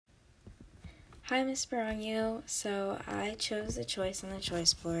Hi, Miss Baranyo. So I chose the choice on the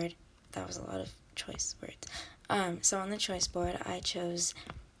choice board. That was a lot of choice words. So on the choice board, I chose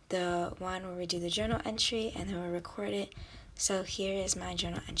the one where we do the journal entry and then we record it. So here is my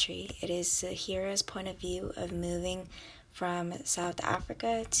journal entry. It is the hero's point of view of moving from South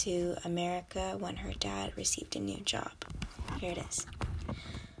Africa to America when her dad received a new job. Here it is.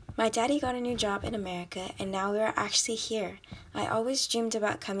 My daddy got a new job in America, and now we are actually here. I always dreamed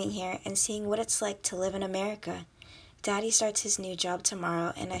about coming here and seeing what it's like to live in America. Daddy starts his new job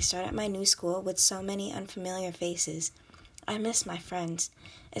tomorrow, and I start at my new school with so many unfamiliar faces. I miss my friends,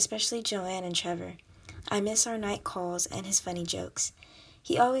 especially Joanne and Trevor. I miss our night calls and his funny jokes.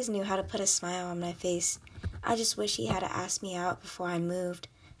 He always knew how to put a smile on my face. I just wish he had asked me out before I moved.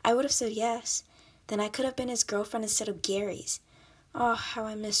 I would have said yes. Then I could have been his girlfriend instead of Gary's. Oh, how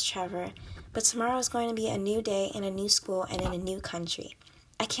I miss Trevor. But tomorrow is going to be a new day in a new school and in a new country.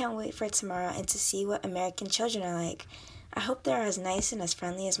 I can't wait for tomorrow and to see what American children are like. I hope they're as nice and as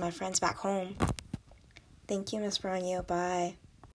friendly as my friends back home. Thank you, Miss Baranyo. Bye.